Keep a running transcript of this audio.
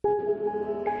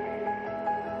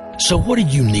So what do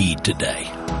you need today?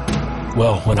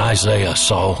 Well, when Isaiah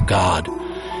saw God,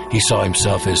 he saw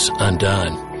himself as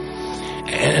undone.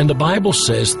 And the Bible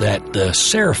says that the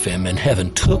seraphim in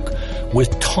heaven took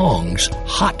with tongs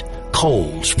hot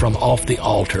coals from off the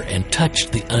altar and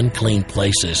touched the unclean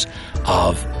places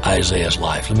of Isaiah's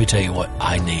life. Let me tell you what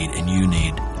I need and you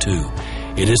need too.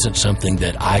 It isn't something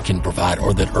that I can provide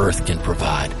or that earth can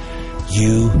provide.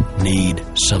 You need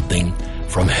something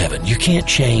from heaven. You can't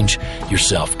change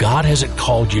yourself. God hasn't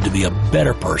called you to be a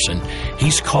better person.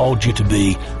 He's called you to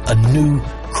be a new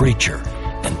creature.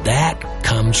 And that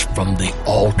comes from the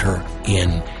altar in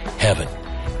heaven.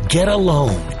 Get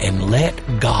alone and let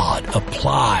God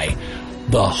apply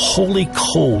the holy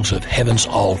coals of heaven's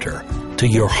altar to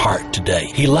your heart today.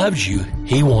 He loves you.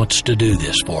 He wants to do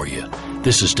this for you.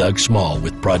 This is Doug Small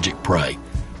with Project Pray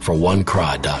for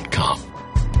OneCry.com.